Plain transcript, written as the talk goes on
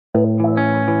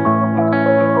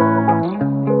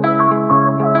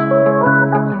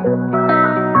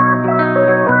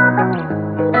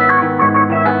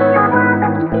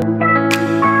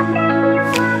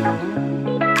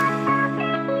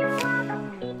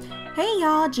Hey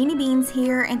y'all, Jeannie Beans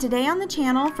here, and today on the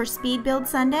channel for Speed Build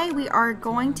Sunday, we are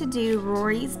going to do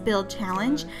Rory's Build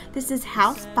Challenge. This is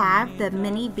House 5, the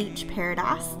Mini Beach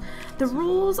Paradise. The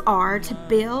rules are to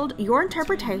build your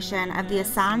interpretation of the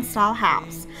assigned style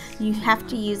house. You have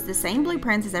to use the same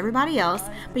blueprints as everybody else,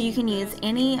 but you can use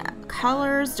any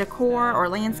colors, decor, or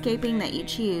landscaping that you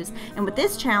choose. And with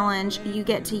this challenge, you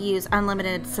get to use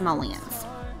unlimited simoleons.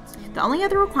 The only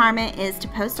other requirement is to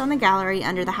post on the gallery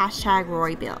under the hashtag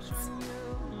RoryBuilds.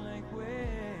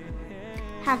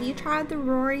 Have you tried the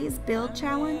Rory's Build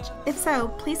Challenge? If so,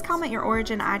 please comment your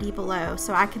origin ID below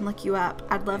so I can look you up.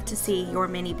 I'd love to see your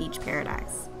mini beach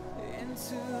paradise.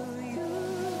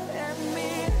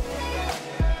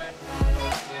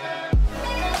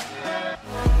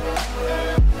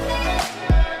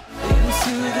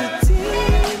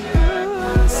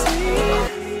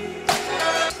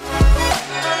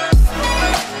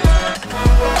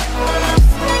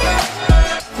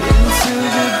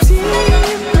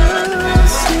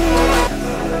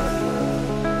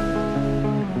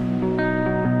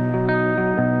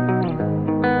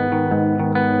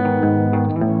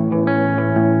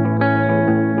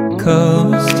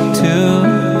 Coast to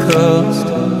coast,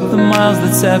 the miles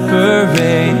that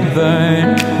separate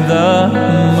burn the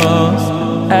most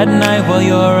at night while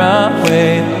you're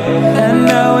awake. And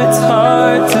now it's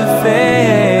hard to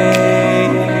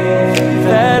fake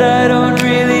that I don't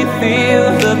really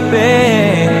feel the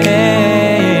pain.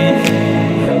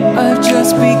 I've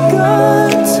just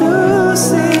begun to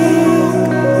sink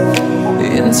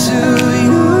into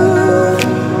you.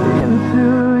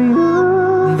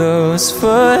 Those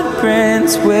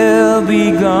footprints will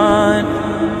be gone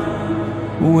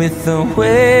with the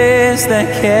waves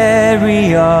that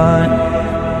carry on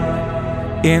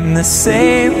in the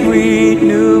same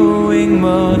renewing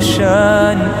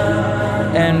motion,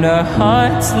 and our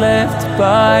hearts left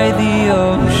by the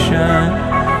ocean.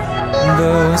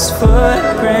 Those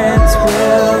footprints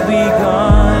will be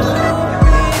gone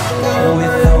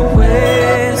with the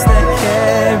waves that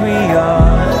carry on.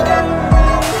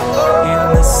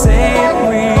 Same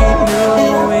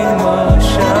renewing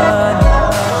motion,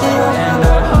 and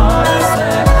our hearts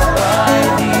left by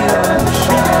the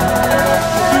ocean.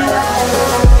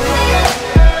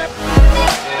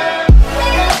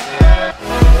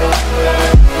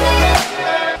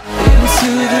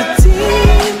 Into the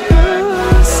deep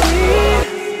blue sea.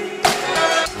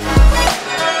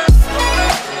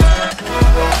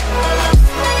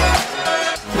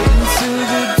 Into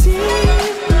the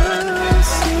deep blue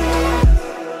sea.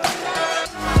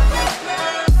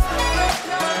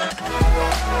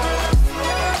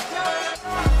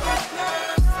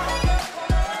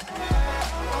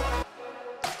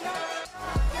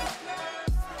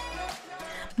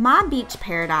 My beach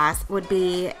paradise would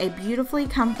be a beautifully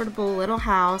comfortable little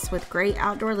house with great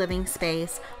outdoor living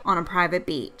space on a private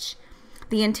beach.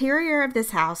 The interior of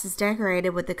this house is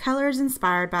decorated with the colors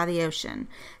inspired by the ocean,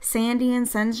 sandy and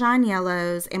sunshine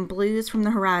yellows and blues from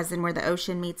the horizon where the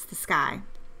ocean meets the sky.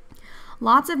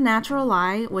 Lots of natural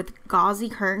light with gauzy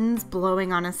curtains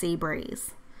blowing on a sea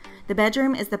breeze. The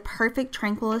bedroom is the perfect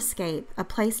tranquil escape, a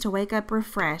place to wake up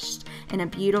refreshed in a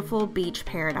beautiful beach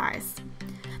paradise.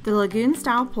 The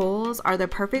lagoon-style pools are the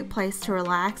perfect place to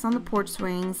relax on the porch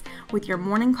swings with your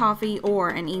morning coffee or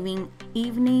an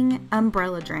evening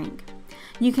umbrella drink.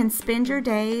 You can spend your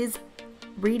days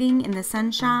reading in the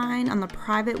sunshine on the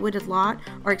private wooded lot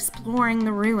or exploring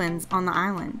the ruins on the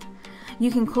island.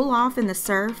 You can cool off in the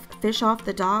surf, fish off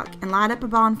the dock, and light up a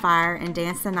bonfire and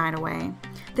dance the night away.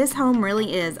 This home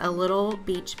really is a little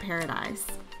beach paradise.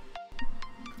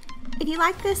 If you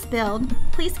like this build,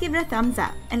 please give it a thumbs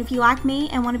up. And if you like me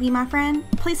and want to be my friend,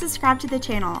 please subscribe to the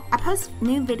channel. I post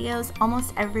new videos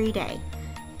almost every day.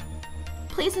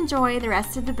 Please enjoy the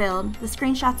rest of the build. The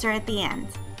screenshots are at the end.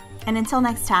 And until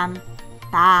next time,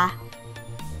 bye.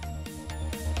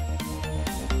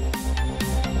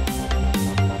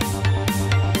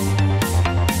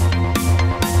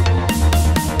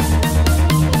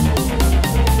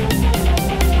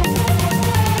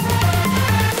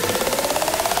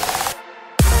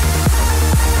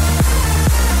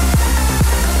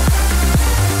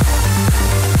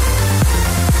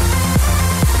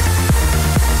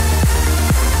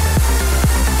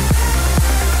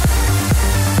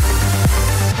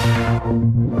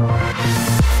 Wow.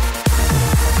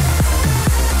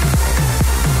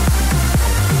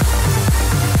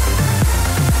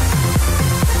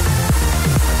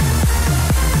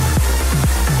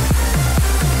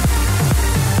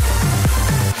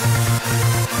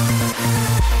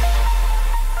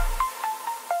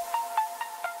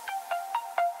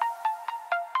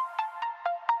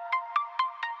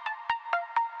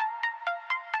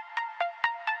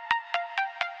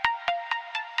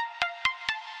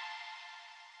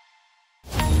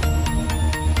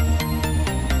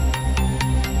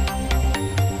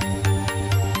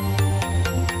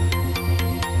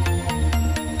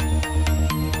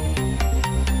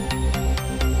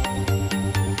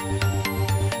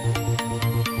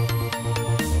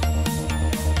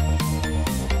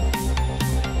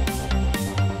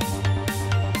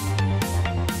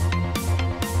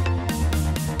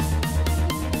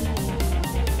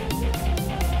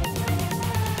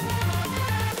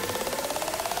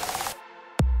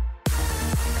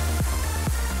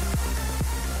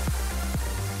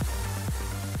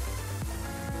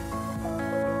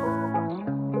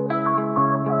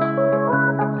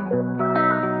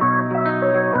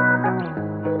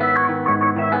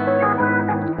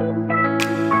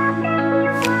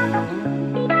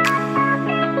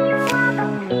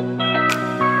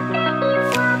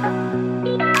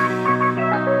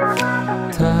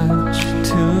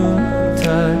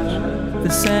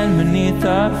 sand beneath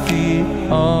our feet,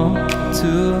 all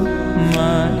too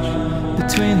much.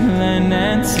 Between the land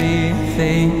and sea,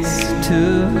 face to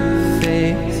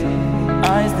face,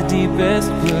 eyes the deepest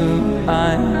blue,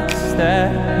 eyes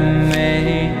that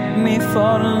made me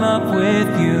fall in love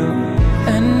with you.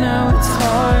 And now it's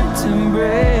hard to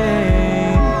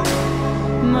break.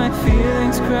 My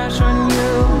feelings crash on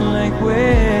you like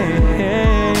waves.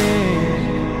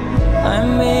 I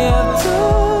may have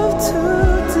dove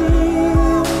too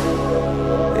deep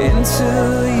into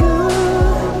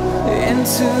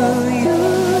you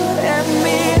and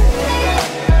me.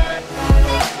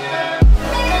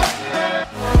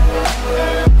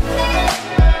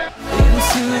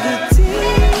 Into the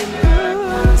deep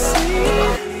blue sea.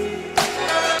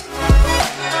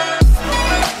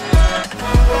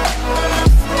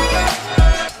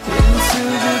 Into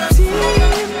the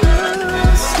deep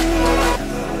blue sea.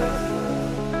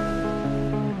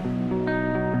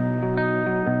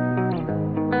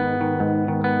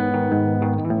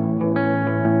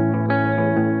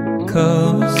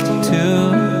 Coast to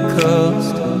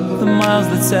coast, the miles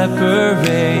that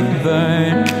separate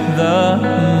burn the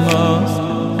most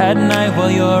at night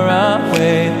while you're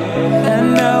away. And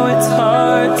now it's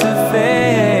hard to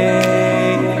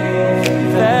fake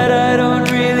that I don't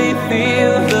really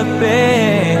feel the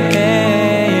pain.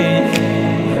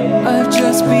 I've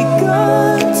just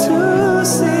begun to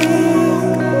sink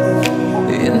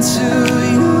into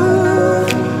you.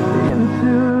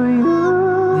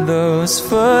 Those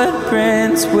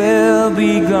footprints will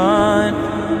be gone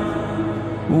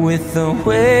with the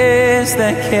waves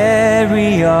that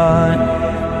carry on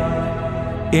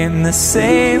in the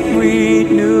same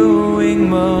renewing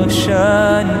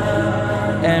motion,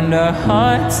 and our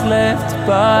hearts left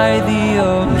by the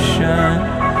ocean.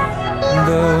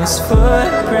 Those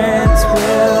footprints